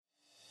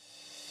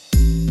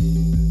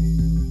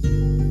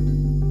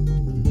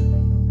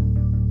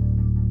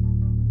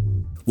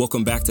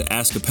Welcome back to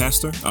Ask a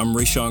Pastor. I'm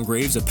Rayshawn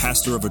Graves, a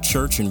pastor of a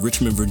church in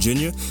Richmond,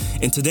 Virginia,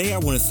 and today I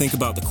want to think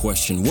about the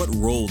question, what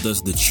role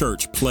does the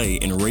church play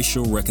in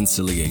racial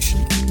reconciliation?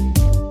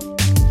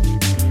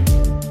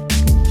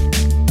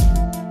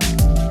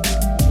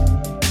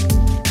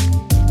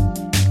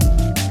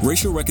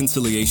 Racial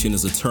reconciliation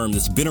is a term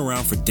that's been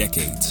around for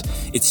decades.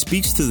 It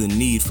speaks to the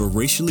need for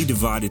racially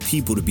divided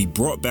people to be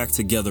brought back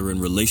together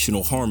in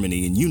relational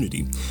harmony and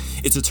unity.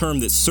 It's a term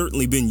that's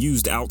certainly been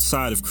used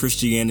outside of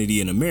Christianity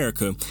in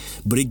America,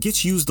 but it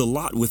gets used a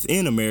lot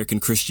within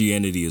American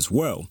Christianity as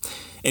well.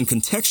 And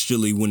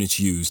contextually, when it's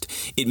used,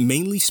 it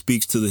mainly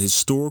speaks to the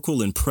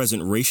historical and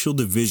present racial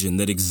division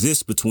that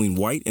exists between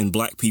white and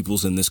black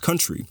peoples in this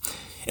country.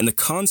 And the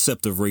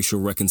concept of racial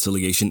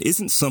reconciliation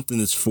isn't something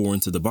that's foreign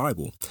to the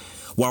Bible.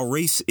 While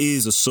race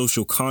is a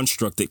social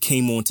construct that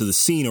came onto the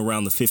scene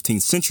around the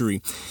 15th century,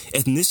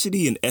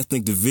 ethnicity and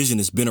ethnic division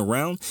has been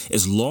around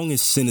as long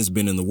as sin has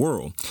been in the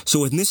world.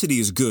 So ethnicity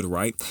is good,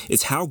 right?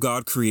 It's how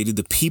God created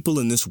the people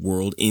in this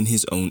world in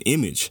his own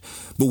image.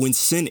 But when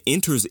sin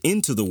enters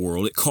into the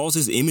world, it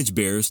causes image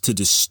bearers to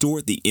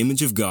distort the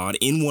image of God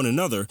in one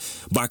another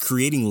by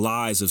creating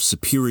lies of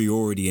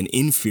superiority and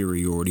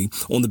inferiority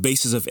on the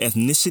basis of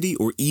ethnicity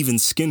or even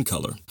skin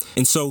color.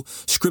 And so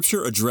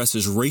Scripture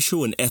addresses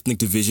racial and ethnic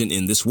division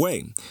in this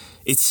way.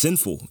 It's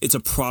sinful. It's a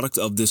product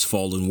of this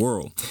fallen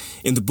world.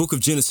 In the book of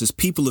Genesis,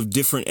 people of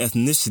different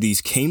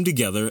ethnicities came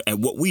together at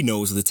what we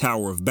know as the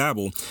Tower of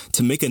Babel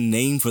to make a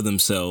name for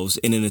themselves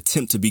in an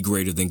attempt to be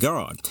greater than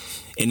God.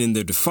 And in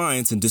their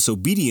defiance and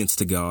disobedience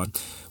to God,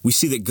 we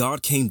see that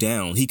God came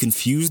down, he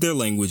confused their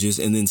languages,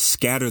 and then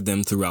scattered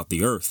them throughout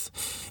the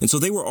earth. And so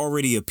they were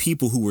already a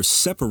people who were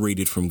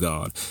separated from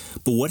God.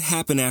 But what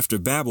happened after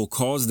Babel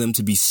caused them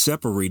to be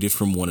separated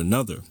from one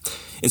another.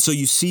 And so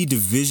you see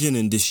division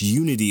and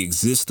disunity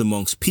exist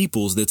amongst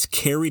peoples that's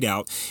carried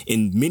out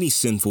in many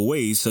sinful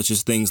ways, such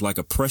as things like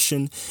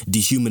oppression,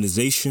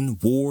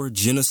 dehumanization, war,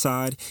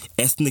 genocide,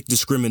 ethnic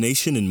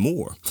discrimination, and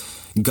more.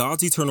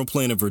 God's eternal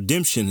plan of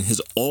redemption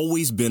has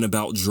always been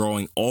about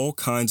drawing all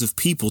kinds of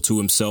people to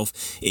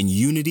himself in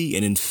unity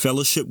and in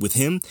fellowship with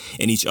him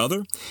and each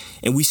other.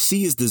 And we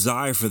see his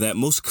desire for that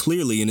most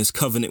clearly in his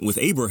covenant with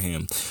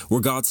Abraham, where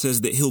God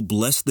says that he'll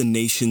bless the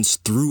nations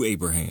through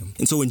Abraham.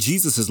 And so in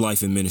Jesus'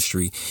 life and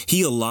ministry,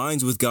 he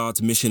aligns with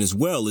God's mission as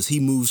well as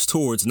he moves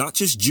towards not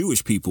just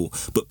Jewish people,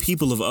 but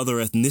people of other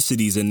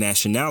ethnicities and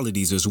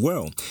nationalities as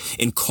well,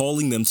 in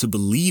calling them to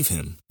believe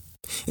him.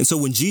 And so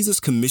when Jesus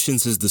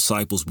commissions his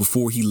disciples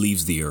before he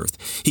leaves the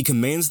earth, he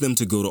commands them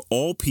to go to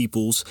all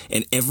peoples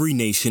and every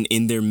nation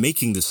in their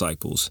making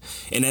disciples.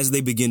 And as they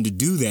begin to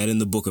do that in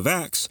the book of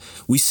Acts,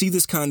 we see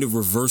this kind of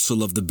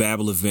reversal of the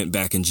Babel event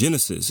back in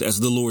Genesis, as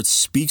the Lord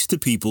speaks to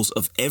peoples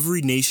of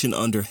every nation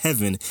under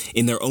heaven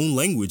in their own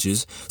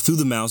languages through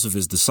the mouths of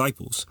his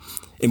disciples.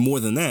 And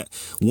more than that,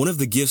 one of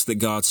the gifts that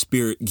God's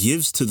Spirit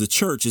gives to the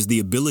church is the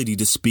ability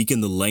to speak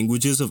in the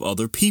languages of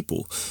other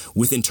people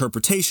with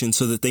interpretation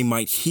so that they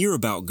might hear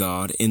about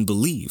God and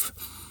believe.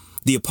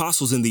 The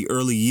apostles in the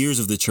early years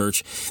of the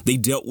church, they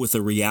dealt with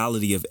the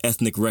reality of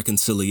ethnic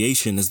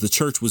reconciliation as the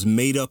church was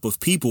made up of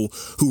people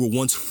who were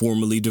once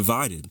formerly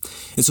divided.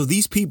 And so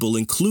these people,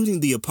 including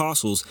the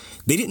apostles,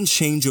 they didn't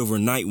change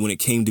overnight when it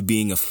came to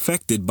being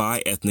affected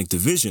by ethnic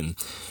division.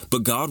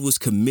 But God was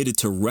committed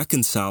to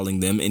reconciling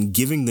them and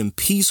giving them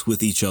peace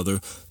with each other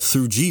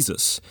through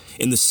Jesus,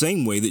 in the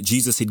same way that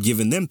Jesus had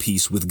given them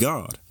peace with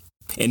God.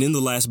 And in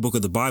the last book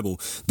of the Bible,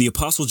 the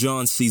Apostle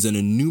John sees an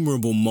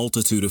innumerable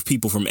multitude of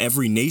people from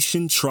every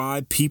nation,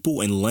 tribe,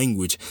 people, and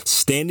language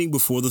standing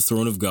before the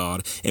throne of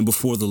God and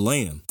before the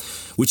Lamb,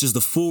 which is the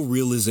full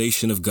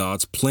realization of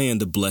God's plan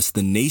to bless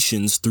the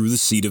nations through the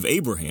seed of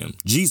Abraham,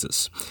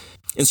 Jesus.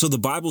 And so the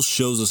Bible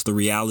shows us the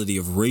reality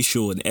of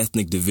racial and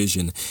ethnic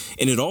division,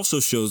 and it also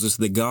shows us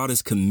that God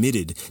is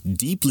committed,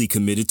 deeply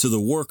committed to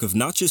the work of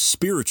not just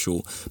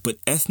spiritual, but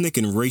ethnic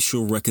and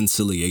racial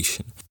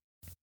reconciliation.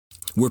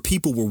 Where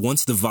people were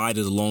once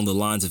divided along the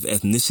lines of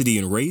ethnicity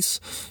and race,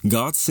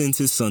 God sends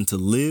his son to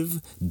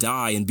live,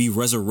 die, and be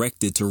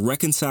resurrected to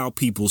reconcile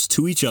peoples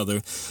to each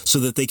other so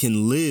that they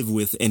can live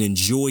with and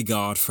enjoy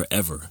God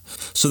forever.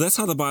 So that's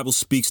how the Bible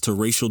speaks to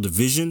racial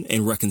division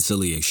and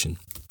reconciliation.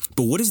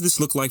 But what does this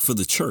look like for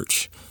the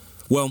church?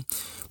 Well,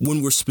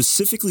 when we're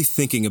specifically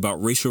thinking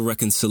about racial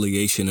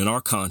reconciliation in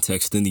our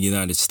context in the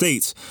United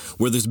States,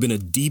 where there's been a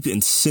deep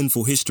and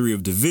sinful history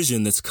of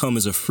division that's come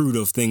as a fruit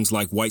of things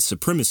like white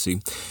supremacy,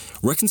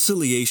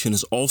 reconciliation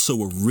is also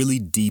a really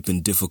deep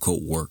and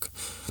difficult work.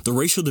 The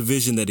racial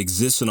division that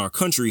exists in our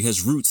country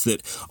has roots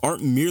that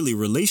aren't merely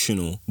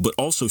relational, but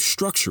also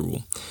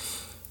structural.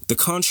 The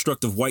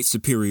construct of white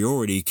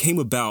superiority came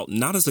about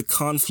not as a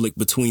conflict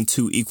between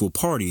two equal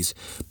parties,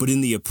 but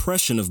in the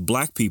oppression of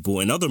black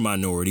people and other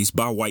minorities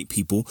by white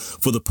people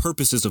for the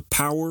purposes of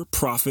power,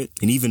 profit,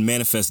 and even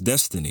manifest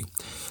destiny.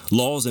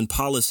 Laws and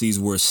policies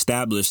were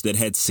established that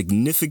had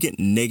significant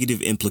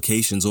negative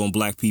implications on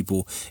black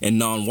people and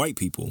non-white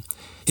people.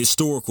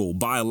 Historical,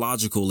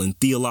 biological, and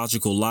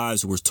theological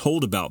lies were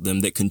told about them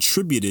that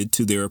contributed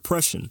to their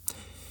oppression.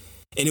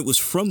 And it was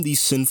from these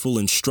sinful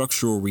and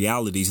structural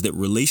realities that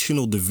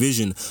relational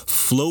division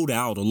flowed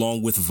out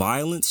along with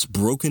violence,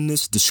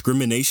 brokenness,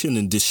 discrimination,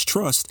 and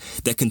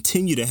distrust that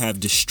continue to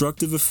have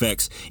destructive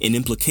effects and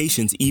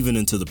implications even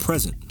into the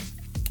present.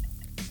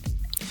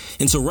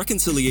 And so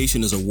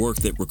reconciliation is a work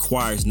that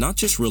requires not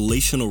just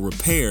relational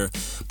repair,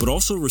 but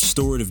also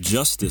restorative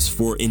justice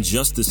for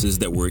injustices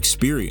that were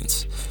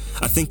experienced.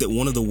 I think that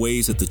one of the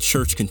ways that the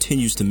church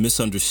continues to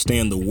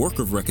misunderstand the work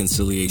of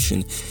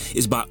reconciliation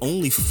is by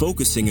only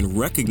focusing and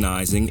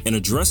recognizing and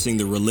addressing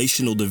the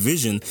relational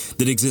division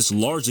that exists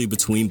largely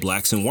between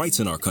blacks and whites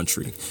in our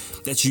country.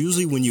 That's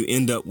usually when you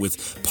end up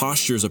with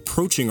postures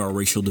approaching our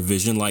racial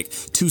division like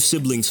two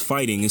siblings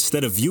fighting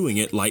instead of viewing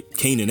it like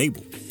Cain and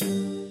Abel.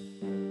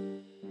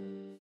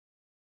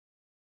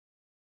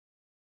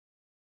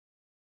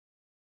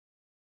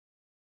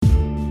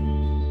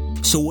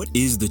 So what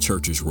is the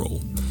church's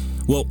role?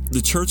 Well,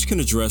 the church can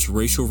address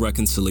racial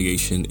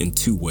reconciliation in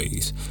two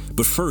ways.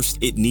 But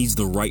first, it needs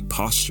the right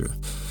posture.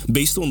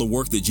 Based on the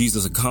work that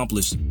Jesus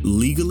accomplished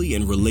legally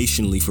and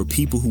relationally for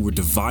people who were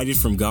divided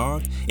from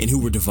God and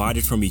who were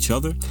divided from each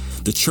other,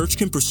 the church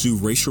can pursue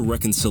racial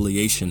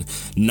reconciliation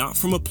not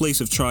from a place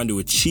of trying to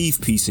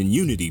achieve peace and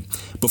unity,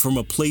 but from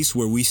a place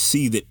where we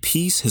see that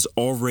peace has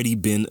already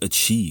been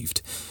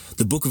achieved.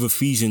 The book of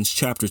Ephesians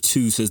chapter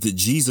 2 says that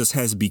Jesus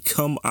has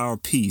become our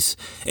peace,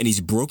 and he's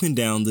broken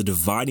down the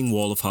dividing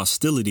wall of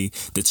hostility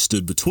that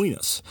stood between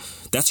us.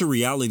 That's a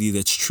reality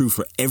that's true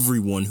for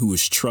everyone who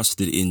is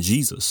trusted in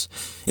Jesus.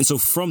 And so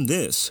from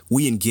this,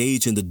 we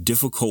engage in the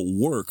difficult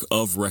work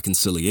of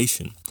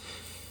reconciliation.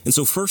 And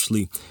so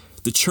firstly,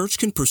 the church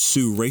can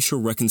pursue racial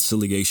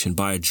reconciliation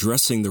by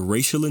addressing the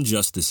racial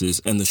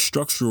injustices and the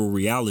structural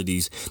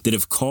realities that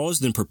have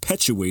caused and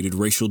perpetuated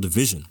racial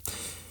division.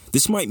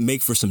 This might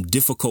make for some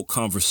difficult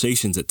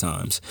conversations at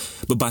times,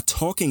 but by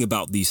talking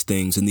about these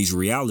things and these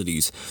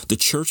realities, the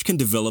church can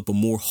develop a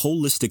more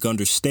holistic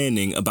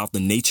understanding about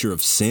the nature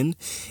of sin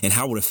and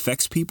how it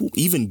affects people,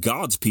 even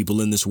God's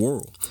people in this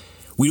world.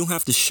 We don't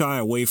have to shy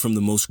away from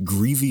the most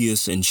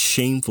grievous and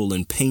shameful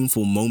and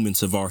painful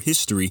moments of our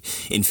history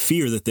in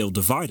fear that they'll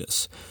divide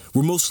us.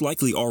 We're most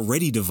likely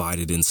already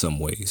divided in some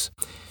ways.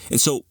 And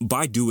so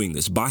by doing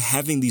this, by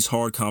having these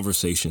hard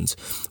conversations,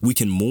 we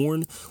can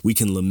mourn, we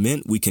can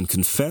lament, we can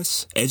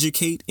confess,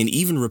 educate, and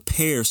even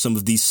repair some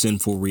of these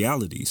sinful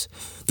realities.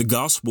 The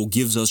gospel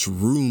gives us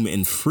room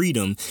and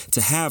freedom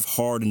to have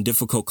hard and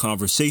difficult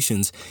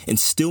conversations and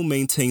still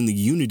maintain the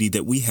unity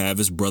that we have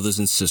as brothers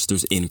and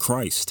sisters in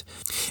Christ.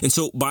 And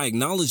so by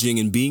acknowledging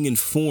and being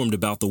informed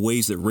about the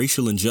ways that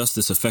racial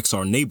injustice affects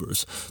our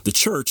neighbors, the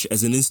church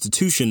as an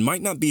institution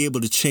might not be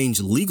able to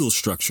change legal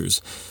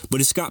structures,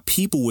 but it's got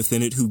people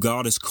within it who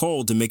God has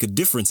called to make a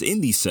difference in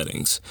these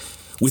settings.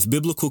 With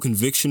biblical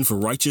conviction for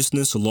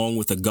righteousness, along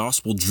with a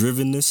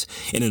gospel-drivenness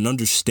and an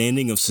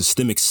understanding of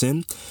systemic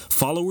sin,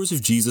 followers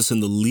of Jesus in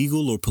the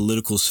legal or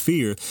political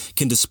sphere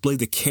can display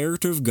the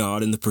character of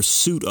God in the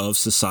pursuit of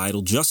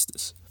societal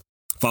justice.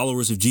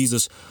 Followers of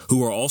Jesus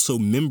who are also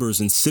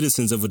members and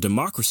citizens of a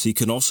democracy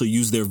can also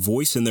use their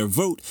voice and their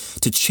vote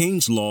to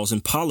change laws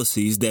and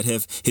policies that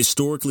have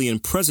historically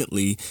and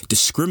presently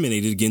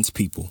discriminated against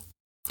people.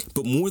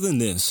 But more than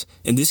this,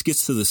 and this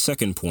gets to the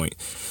second point,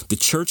 the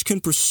church can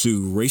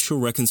pursue racial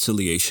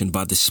reconciliation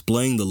by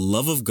displaying the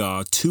love of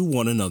God to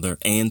one another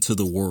and to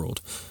the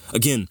world.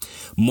 Again,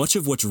 much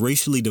of what's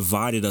racially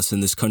divided us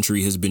in this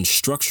country has been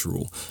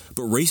structural,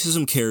 but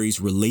racism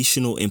carries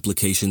relational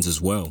implications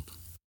as well.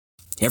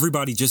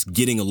 Everybody just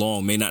getting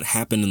along may not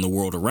happen in the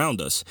world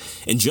around us,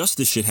 and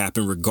justice should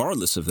happen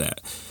regardless of that.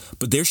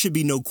 But there should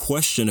be no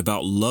question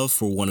about love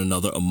for one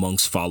another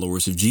amongst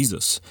followers of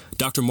Jesus.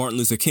 Dr. Martin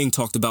Luther King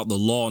talked about the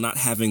law not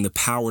having the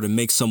power to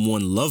make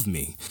someone love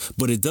me,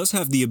 but it does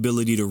have the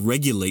ability to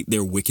regulate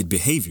their wicked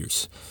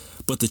behaviors.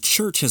 But the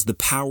church has the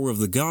power of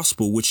the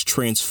gospel, which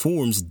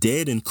transforms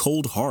dead and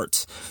cold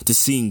hearts to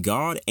seeing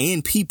God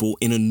and people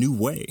in a new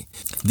way.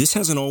 This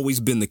hasn't always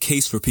been the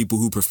case for people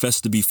who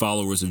profess to be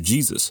followers of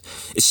Jesus,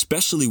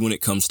 especially when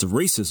it comes to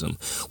racism,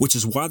 which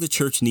is why the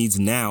church needs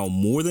now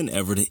more than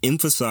ever to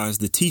emphasize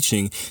the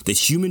teaching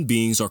that human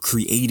beings are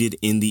created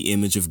in the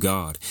image of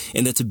God,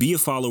 and that to be a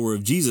follower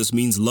of Jesus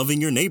means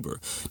loving your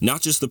neighbor,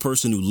 not just the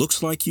person who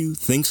looks like you,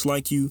 thinks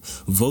like you,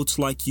 votes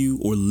like you,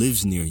 or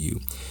lives near you.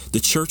 The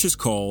church is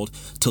called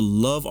to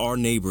love our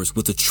neighbors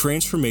with a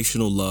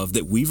transformational love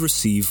that we've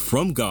received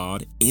from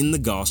God in the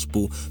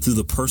gospel through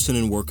the person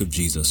and work of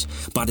Jesus.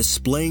 By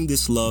displaying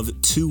this love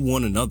to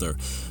one another,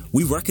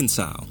 we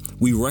reconcile.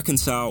 We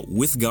reconcile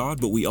with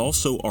God, but we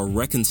also are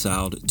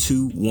reconciled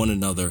to one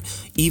another,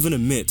 even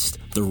amidst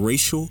the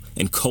racial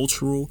and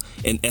cultural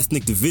and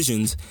ethnic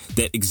divisions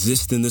that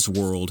exist in this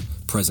world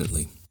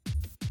presently.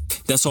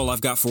 That's all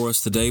I've got for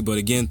us today. But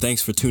again,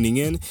 thanks for tuning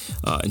in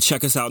and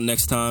check us out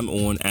next time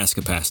on Ask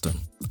a Pastor.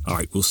 All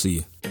right, we'll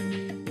see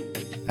you.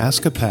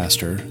 Ask a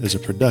Pastor is a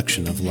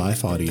production of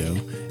Life Audio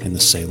and the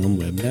Salem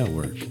Web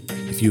Network.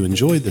 If you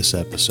enjoyed this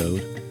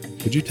episode,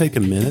 would you take a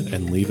minute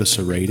and leave us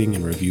a rating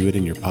and review it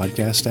in your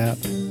podcast app?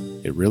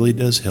 It really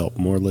does help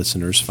more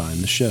listeners find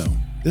the show.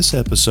 This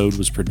episode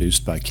was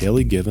produced by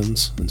Kelly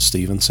Givens and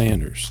Stephen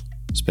Sanders.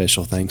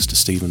 Special thanks to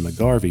Stephen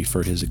McGarvey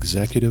for his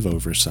executive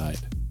oversight.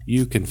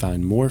 You can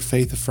find more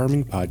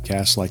faith-affirming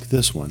podcasts like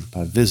this one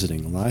by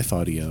visiting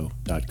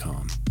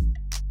lifeaudio.com.